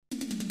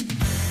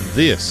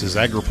This is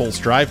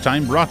AgriPulse Drive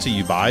Time, brought to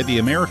you by the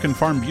American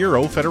Farm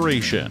Bureau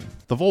Federation,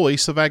 the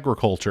voice of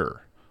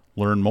agriculture.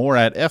 Learn more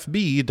at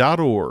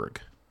fb.org.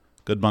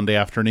 Good Monday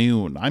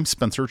afternoon. I'm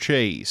Spencer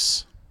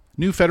Chase.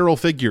 New federal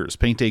figures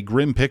paint a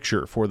grim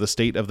picture for the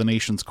state of the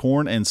nation's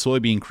corn and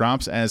soybean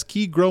crops as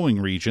key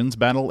growing regions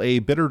battle a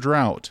bitter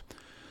drought.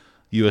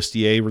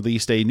 USDA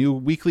released a new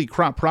weekly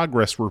crop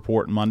progress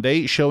report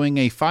Monday showing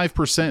a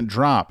 5%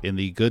 drop in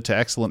the good to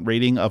excellent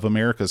rating of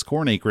America's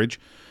corn acreage.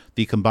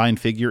 The combined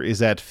figure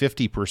is at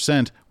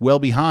 50%, well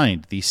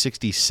behind the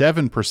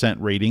 67%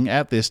 rating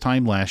at this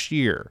time last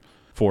year.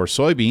 For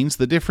soybeans,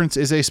 the difference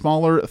is a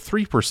smaller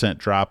 3%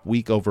 drop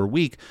week over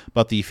week,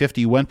 but the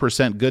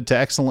 51% good to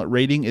excellent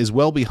rating is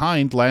well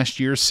behind last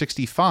year's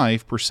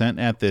 65%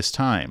 at this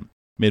time.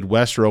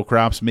 Midwest row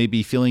crops may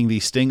be feeling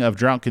the sting of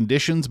drought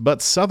conditions,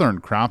 but southern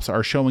crops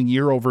are showing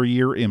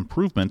year-over-year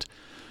improvement.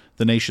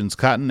 The nation's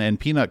cotton and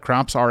peanut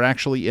crops are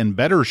actually in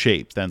better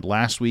shape than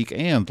last week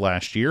and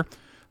last year.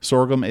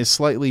 Sorghum is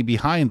slightly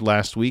behind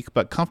last week,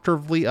 but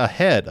comfortably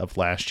ahead of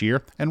last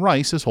year, and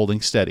rice is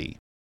holding steady.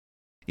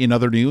 In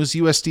other news,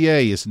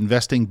 USDA is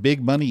investing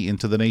big money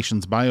into the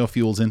nation's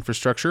biofuels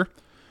infrastructure.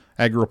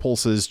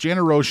 AgriPulse's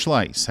Jana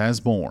Rose-Schleiss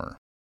has more.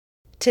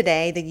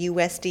 Today, the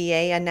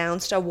USDA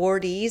announced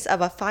awardees of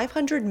a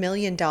 $500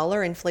 million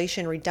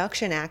Inflation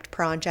Reduction Act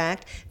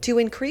project to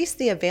increase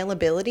the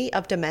availability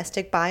of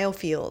domestic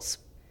biofuels.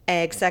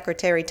 Ag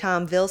Secretary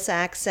Tom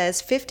Vilsack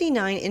says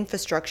 59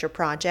 infrastructure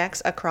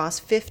projects across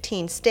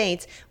 15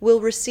 states will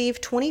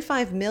receive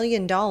 $25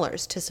 million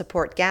to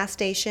support gas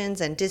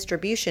stations and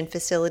distribution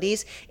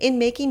facilities in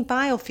making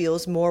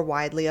biofuels more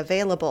widely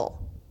available.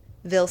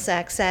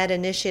 Vilsack said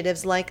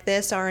initiatives like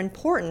this are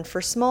important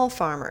for small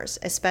farmers,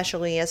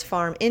 especially as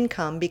farm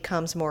income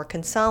becomes more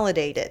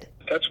consolidated.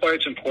 That's why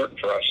it's important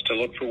for us to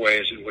look for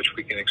ways in which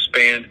we can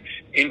expand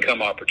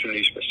income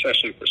opportunities,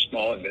 especially for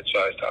small and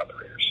mid-sized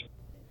operators.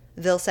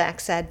 Vilsack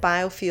said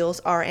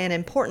biofuels are an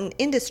important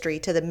industry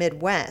to the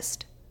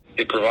Midwest.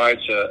 It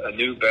provides a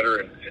new, better,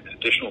 and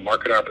additional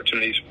market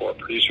opportunities for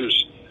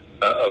producers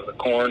of the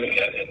corn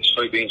and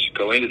soybeans to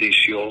go into these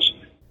fuels.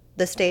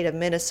 The state of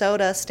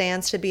Minnesota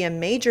stands to be a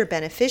major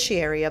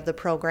beneficiary of the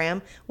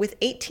program, with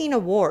 18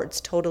 awards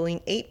totaling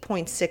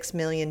 $8.6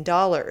 million.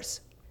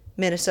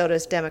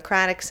 Minnesota's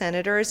Democratic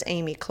Senators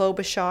Amy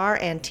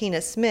Klobuchar and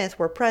Tina Smith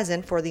were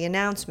present for the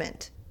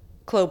announcement.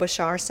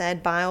 Klobuchar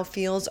said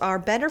biofuels are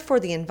better for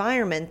the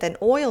environment than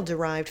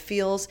oil-derived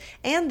fuels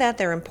and that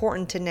they're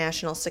important to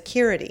national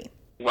security.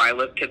 Why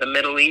look to the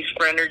Middle East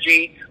for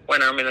energy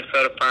when our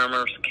Minnesota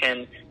farmers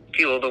can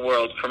fuel the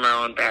world from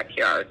our own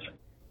backyards?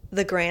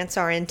 The grants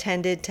are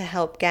intended to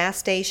help gas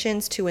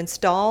stations to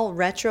install,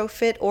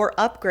 retrofit, or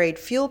upgrade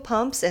fuel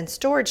pumps and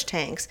storage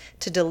tanks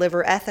to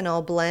deliver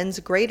ethanol blends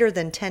greater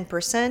than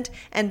 10%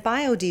 and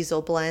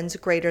biodiesel blends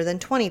greater than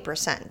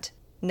 20%.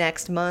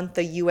 Next month,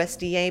 the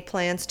USDA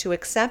plans to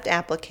accept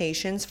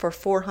applications for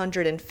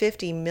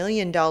 $450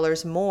 million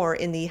more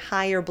in the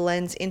Higher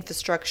Blends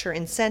Infrastructure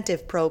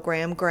Incentive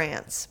Program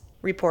grants.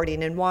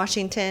 Reporting in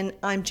Washington,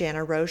 I'm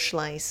Jana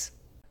Rose-Schleiss.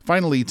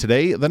 Finally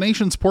today, the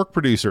nation's pork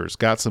producers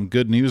got some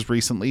good news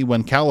recently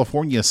when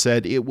California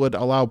said it would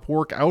allow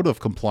pork out of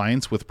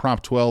compliance with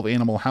Prop 12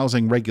 animal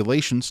housing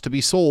regulations to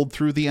be sold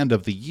through the end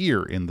of the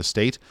year in the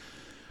state.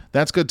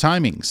 That's good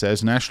timing,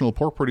 says National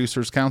Pork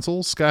Producers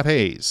Council Scott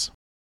Hayes.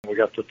 We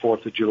got the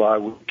 4th of July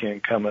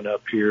weekend coming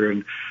up here,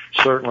 and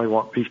certainly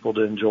want people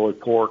to enjoy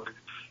pork,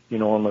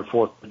 on their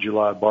 4th of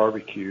July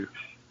barbecue.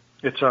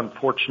 It's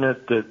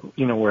unfortunate that,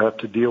 we have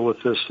to deal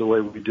with this the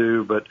way we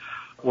do, but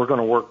we're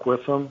going to work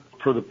with them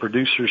for the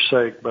producer's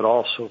sake, but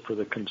also for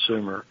the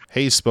consumer.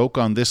 Hayes spoke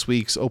on this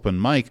week's open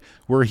mic,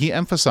 where he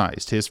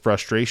emphasized his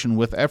frustration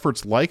with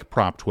efforts like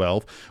Prop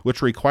 12,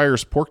 which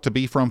requires pork to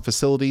be from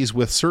facilities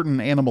with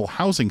certain animal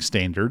housing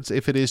standards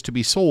if it is to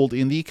be sold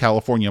in the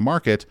California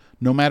market,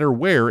 no matter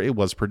where it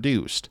was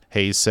produced.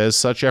 Hayes says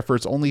such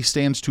efforts only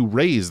stands to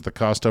raise the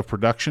cost of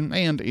production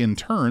and, in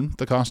turn,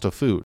 the cost of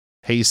food.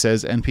 Hayes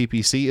says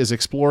NPPC is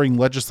exploring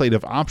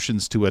legislative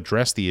options to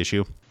address the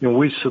issue.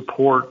 We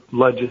support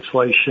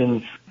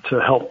legislation to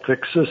help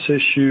fix this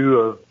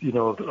issue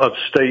of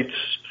states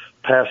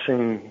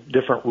passing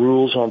different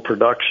rules on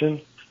production,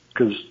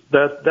 because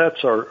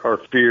that's our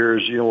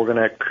fears. We're going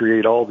to have to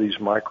create all these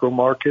micro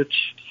markets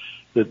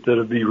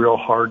that'll be real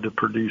hard to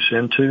produce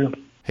into.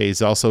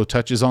 Hayes also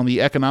touches on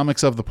the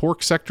economics of the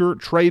pork sector,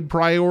 trade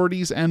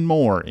priorities, and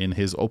more in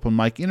his open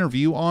mic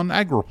interview on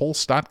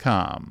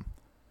agripulse.com.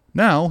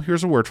 Now,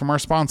 here's a word from our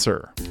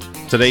sponsor.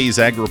 Today's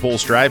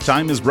AgriPulse Drive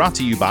Time is brought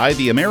to you by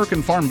the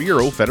American Farm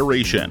Bureau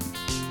Federation.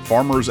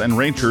 Farmers and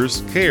ranchers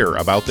care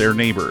about their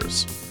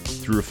neighbors.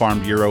 Through Farm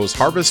Bureau's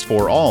Harvest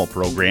for All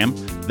program,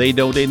 they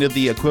donated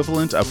the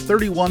equivalent of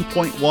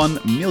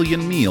 31.1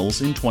 million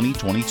meals in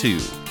 2022.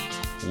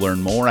 Learn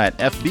more at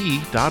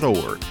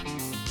fb.org.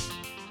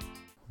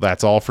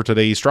 That's all for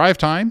today's Drive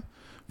Time.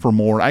 For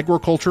more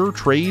agriculture,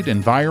 trade,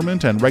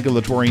 environment, and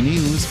regulatory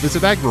news,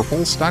 visit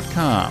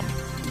agripulse.com.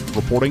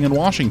 Reporting in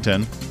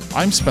Washington,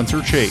 I'm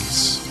Spencer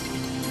Chase.